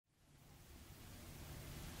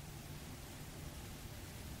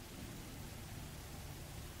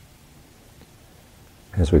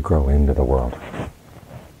as we grow into the world,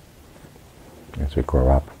 as we grow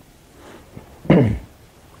up,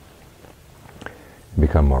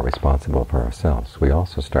 become more responsible for ourselves, we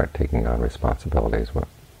also start taking on responsibilities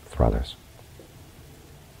for others.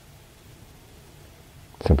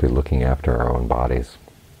 Simply looking after our own bodies,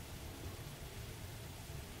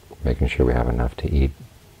 making sure we have enough to eat,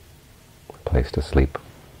 a place to sleep.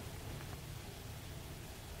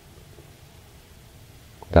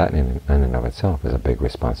 That in and of itself is a big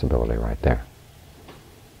responsibility right there.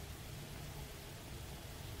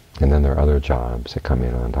 And then there are other jobs that come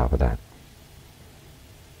in on top of that.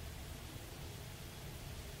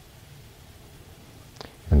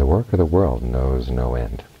 And the work of the world knows no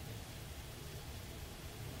end.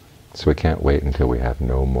 So we can't wait until we have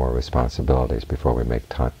no more responsibilities before we make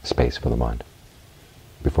space for the mind,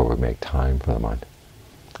 before we make time for the mind.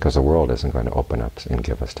 Because the world isn't going to open up and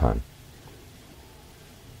give us time.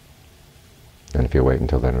 And if you wait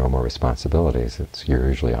until there are no more responsibilities, you're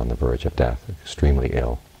usually on the verge of death, extremely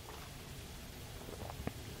ill,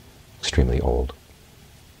 extremely old.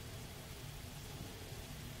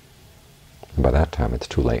 And by that time, it's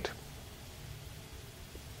too late.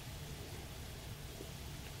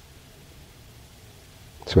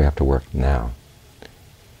 So we have to work now,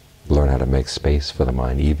 learn how to make space for the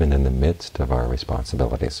mind, even in the midst of our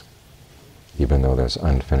responsibilities, even though there's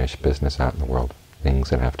unfinished business out in the world,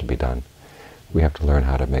 things that have to be done. We have to learn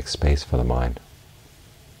how to make space for the mind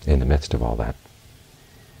in the midst of all that.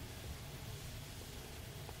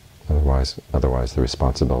 Otherwise the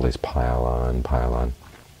responsibilities pile on, pile on.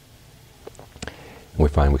 And we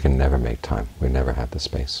find we can never make time. We never have the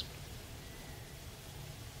space.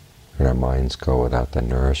 And our minds go without the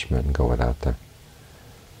nourishment and go without the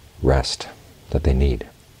rest that they need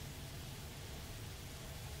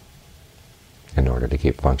in order to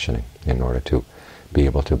keep functioning, in order to be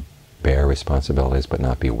able to bear responsibilities but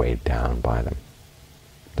not be weighed down by them.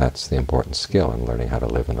 That's the important skill in learning how to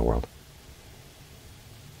live in the world.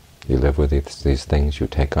 You live with these things, you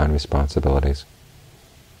take on responsibilities,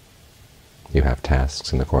 you have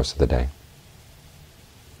tasks in the course of the day,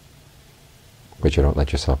 but you don't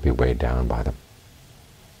let yourself be weighed down by them.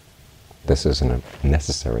 This is a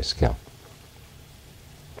necessary skill.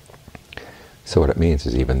 So what it means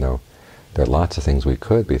is, even though there are lots of things we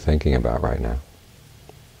could be thinking about right now,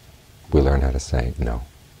 we learn how to say, no,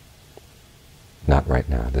 not right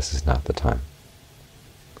now, this is not the time.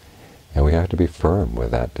 And we have to be firm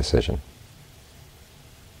with that decision.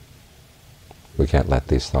 We can't let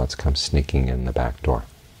these thoughts come sneaking in the back door.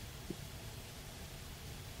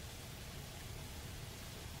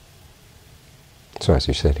 So as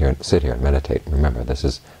you sit here and meditate, remember, this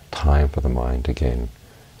is time for the mind to gain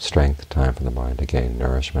strength, time for the mind to gain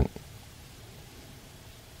nourishment,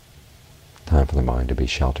 time for the mind to be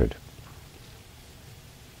sheltered.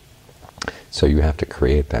 So you have to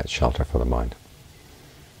create that shelter for the mind.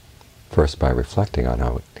 First, by reflecting on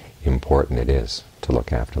how important it is to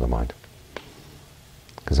look after the mind.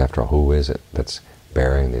 Because after all, who is it that's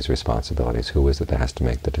bearing these responsibilities? Who is it that has to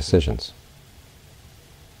make the decisions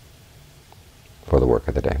for the work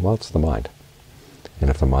of the day? Well, it's the mind. And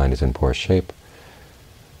if the mind is in poor shape,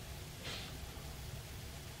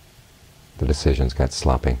 the decisions get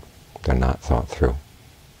sloppy. They're not thought through.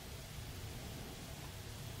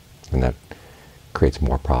 And that creates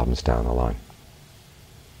more problems down the line.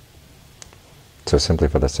 So simply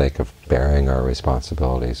for the sake of bearing our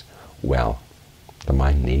responsibilities well, the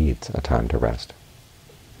mind needs a time to rest.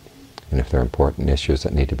 And if there are important issues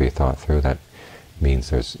that need to be thought through, that means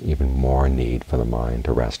there's even more need for the mind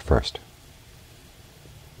to rest first.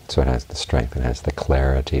 So it has the strength, it has the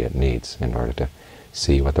clarity it needs in order to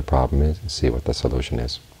see what the problem is and see what the solution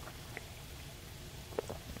is.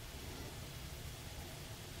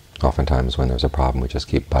 Oftentimes when there's a problem, we just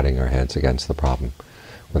keep butting our heads against the problem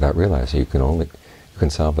without realizing you can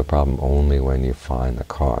solve the problem only when you find the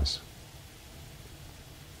cause.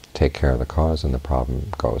 Take care of the cause and the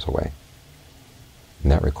problem goes away.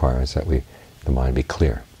 And that requires that the mind be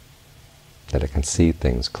clear, that it can see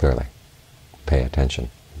things clearly, pay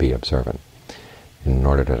attention, be observant. And in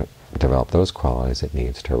order to develop those qualities, it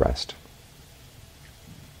needs to rest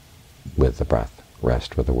with the breath,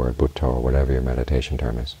 rest with the word Buddha, or whatever your meditation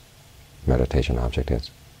term is, meditation object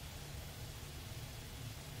is.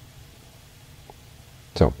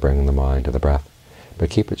 So bring the mind to the breath,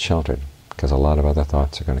 but keep it sheltered, because a lot of other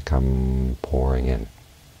thoughts are going to come pouring in.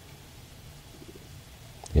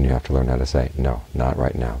 And you have to learn how to say, no, not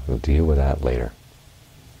right now. We'll deal with that later.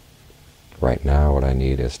 Right now what I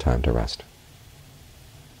need is time to rest.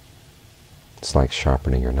 It's like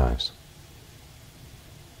sharpening your knives.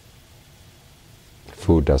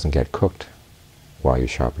 Food doesn't get cooked while you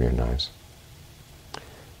sharpen your knives.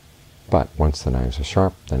 But once the knives are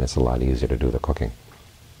sharp, then it's a lot easier to do the cooking.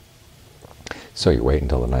 So you wait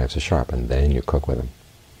until the knives are sharp, and then you cook with them.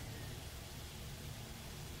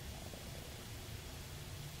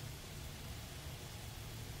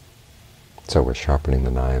 So we're sharpening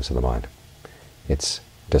the knives of the mind. It's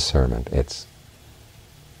discernment. It's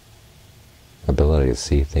ability to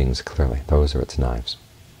see things clearly. Those are its knives.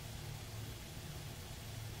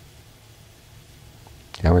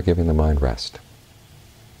 And we're giving the mind rest.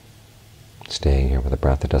 Staying here with a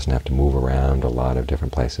breath that doesn't have to move around a lot of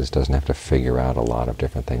different places, doesn't have to figure out a lot of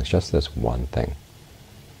different things, just this one thing.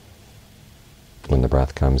 When the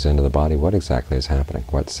breath comes into the body, what exactly is happening?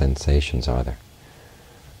 What sensations are there?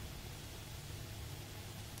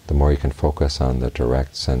 The more you can focus on the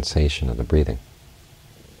direct sensation of the breathing,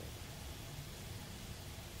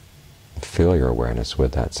 fill your awareness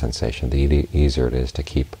with that sensation, the easier it is to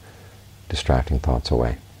keep distracting thoughts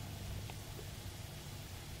away.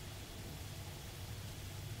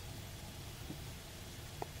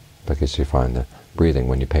 Because you find that breathing,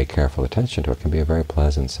 when you pay careful attention to it, can be a very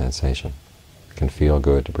pleasant sensation. It can feel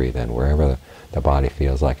good to breathe in. Wherever the body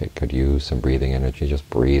feels like it could use some breathing energy, just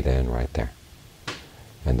breathe in right there.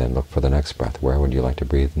 And then look for the next breath. Where would you like to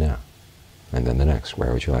breathe now? And then the next.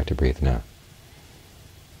 Where would you like to breathe now?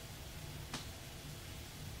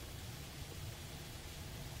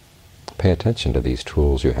 Pay attention to these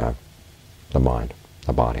tools you have, the mind,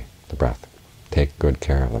 the body, the breath. Take good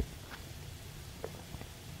care of them.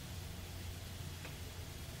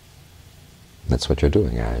 That's what you're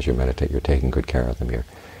doing as you meditate. You're taking good care of them. You're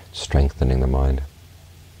strengthening the mind.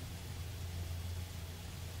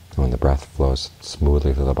 When the breath flows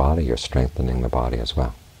smoothly through the body, you're strengthening the body as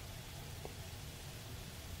well.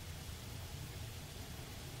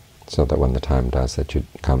 So that when the time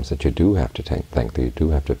comes that you do have to think, that you do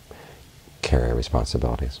have to carry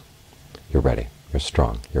responsibilities, you're ready, you're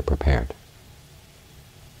strong, you're prepared.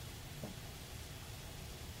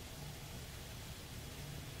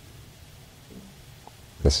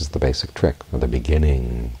 This is the basic trick, or the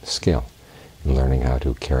beginning skill, in learning how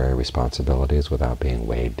to carry responsibilities without being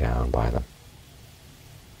weighed down by them.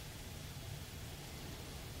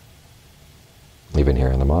 Even here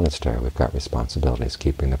in the monastery, we've got responsibilities,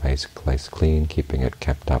 keeping the place clean, keeping it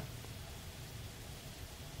kept up.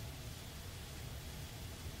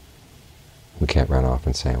 We can't run off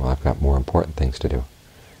and say, well, I've got more important things to do,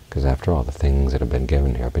 because after all, the things that have been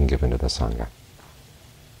given here have been given to the Sangha.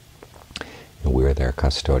 And we're their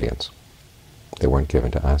custodians. They weren't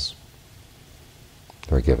given to us.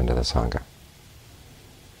 They were given to the Sangha.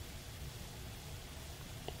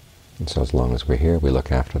 And so as long as we're here, we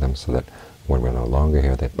look after them so that when we're no longer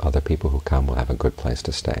here, the other people who come will have a good place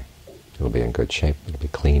to stay. It'll be in good shape, it'll be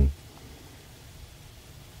clean,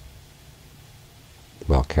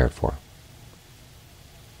 well cared for.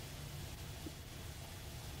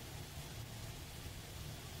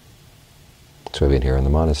 So even here in the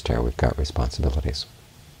monastery, we've got responsibilities.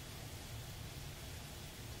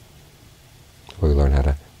 We learn how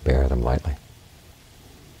to bear them lightly.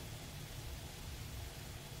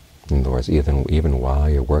 In other words, even while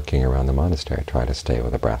you're working around the monastery, try to stay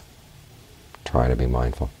with the breath. Try to be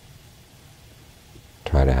mindful.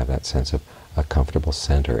 Try to have that sense of a comfortable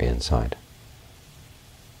center inside.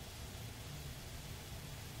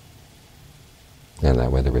 And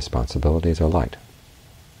that way the responsibilities are light.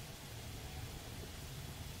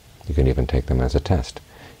 You can even take them as a test.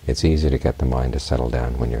 It's easy to get the mind to settle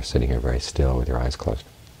down when you're sitting here very still with your eyes closed,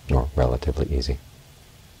 or relatively easy.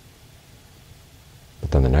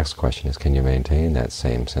 But then the next question is, can you maintain that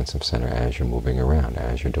same sense of center as you're moving around,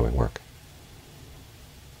 as you're doing work?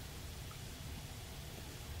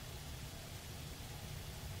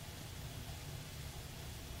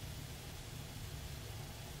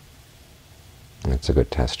 And it's a good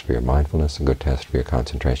test for your mindfulness, a good test for your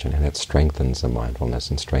concentration, and it strengthens the mindfulness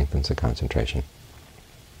and strengthens the concentration.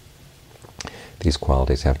 These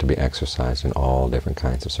qualities have to be exercised in all different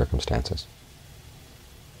kinds of circumstances.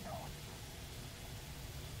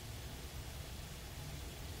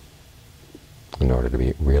 In order to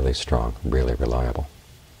be really strong, really reliable.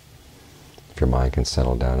 If your mind can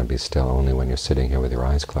settle down and be still only when you're sitting here with your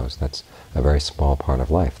eyes closed, that's a very small part of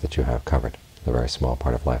life that you have covered, a very small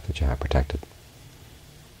part of life that you have protected.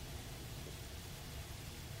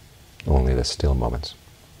 Only the still moments.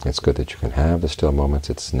 It's good that you can have the still moments.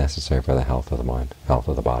 It's necessary for the health of the mind, health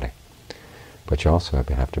of the body. But you also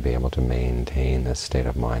have to be able to maintain this state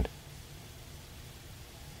of mind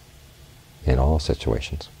in all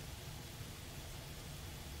situations.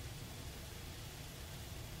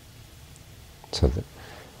 So that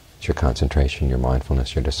Your concentration, your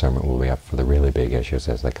mindfulness, your discernment will be up for the really big issues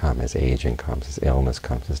as they come, as aging comes, as illness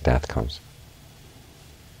comes, as death comes.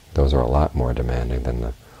 Those are a lot more demanding than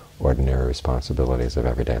the ordinary responsibilities of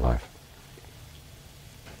everyday life.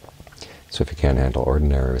 So if you can't handle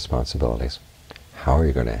ordinary responsibilities, how are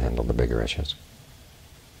you going to handle the bigger issues?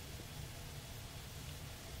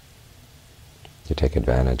 You take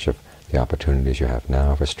advantage of the opportunities you have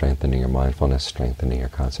now for strengthening your mindfulness, strengthening your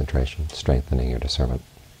concentration, strengthening your discernment.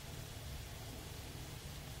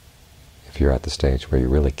 If you're at the stage where you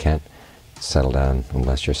really can't settle down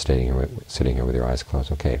unless you're sitting here with your eyes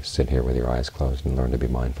closed, okay, sit here with your eyes closed and learn to be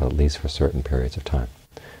mindful at least for certain periods of time.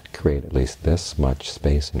 Create at least this much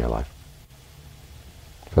space in your life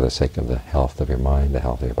for the sake of the health of your mind, the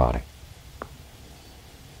health of your body.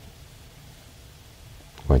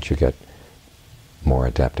 Once you get more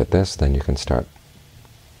adept at this, then you can start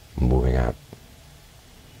moving out,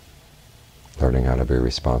 learning how to be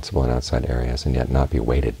responsible in outside areas and yet not be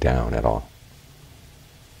weighted down at all.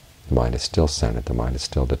 The mind is still centered, the mind is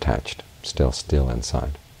still detached, still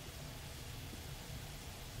inside.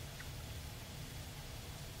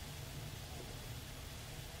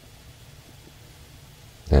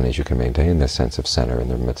 And as you can maintain this sense of center in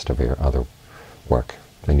the midst of your other work,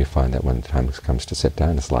 then you find that when the time comes to sit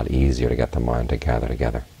down, it's a lot easier to get the mind to gather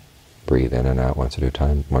together. Breathe in and out one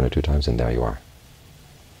or two times, and there you are.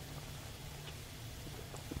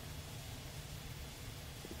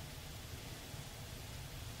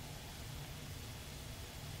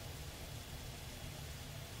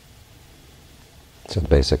 So the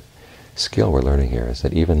basic skill we're learning here is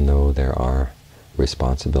that even though there are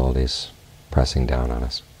responsibilities pressing down on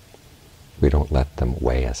us, we don't let them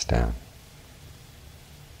weigh us down.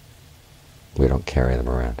 We don't carry them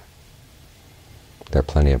around. There are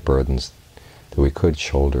plenty of burdens that we could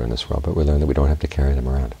shoulder in this world, but we learn that we don't have to carry them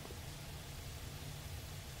around.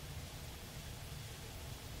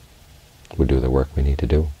 We do the work we need to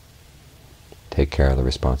do, take care of the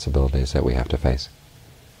responsibilities that we have to face.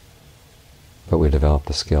 But we develop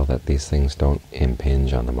the skill that these things don't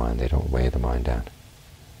impinge on the mind, they don't weigh the mind down.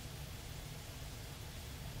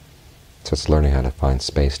 So it's learning how to find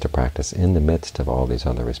space to practice in the midst of all these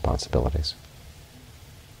other responsibilities.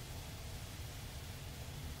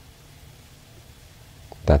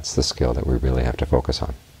 That's the skill that we really have to focus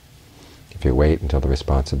on. If you wait until the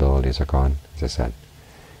responsibilities are gone, as I said,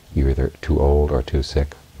 you're either too old or too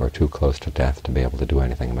sick or too close to death to be able to do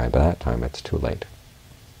anything, and by that time it's too late.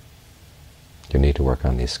 You need to work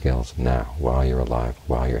on these skills now, while you're alive,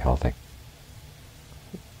 while you're healthy.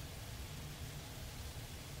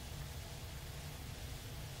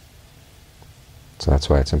 So that's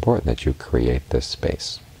why it's important that you create this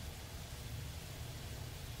space.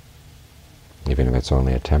 Even if it's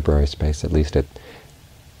only a temporary space, at least it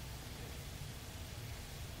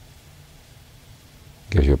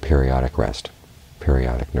gives you a periodic rest,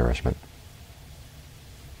 periodic nourishment.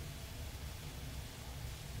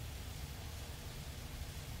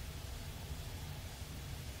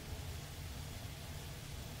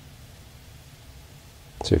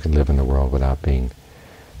 So you can live in the world without being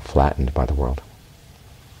flattened by the world.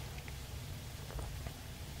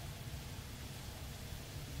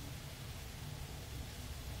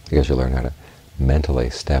 Because you learn how to mentally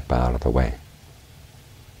step out of the way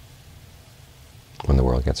when the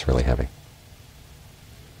world gets really heavy.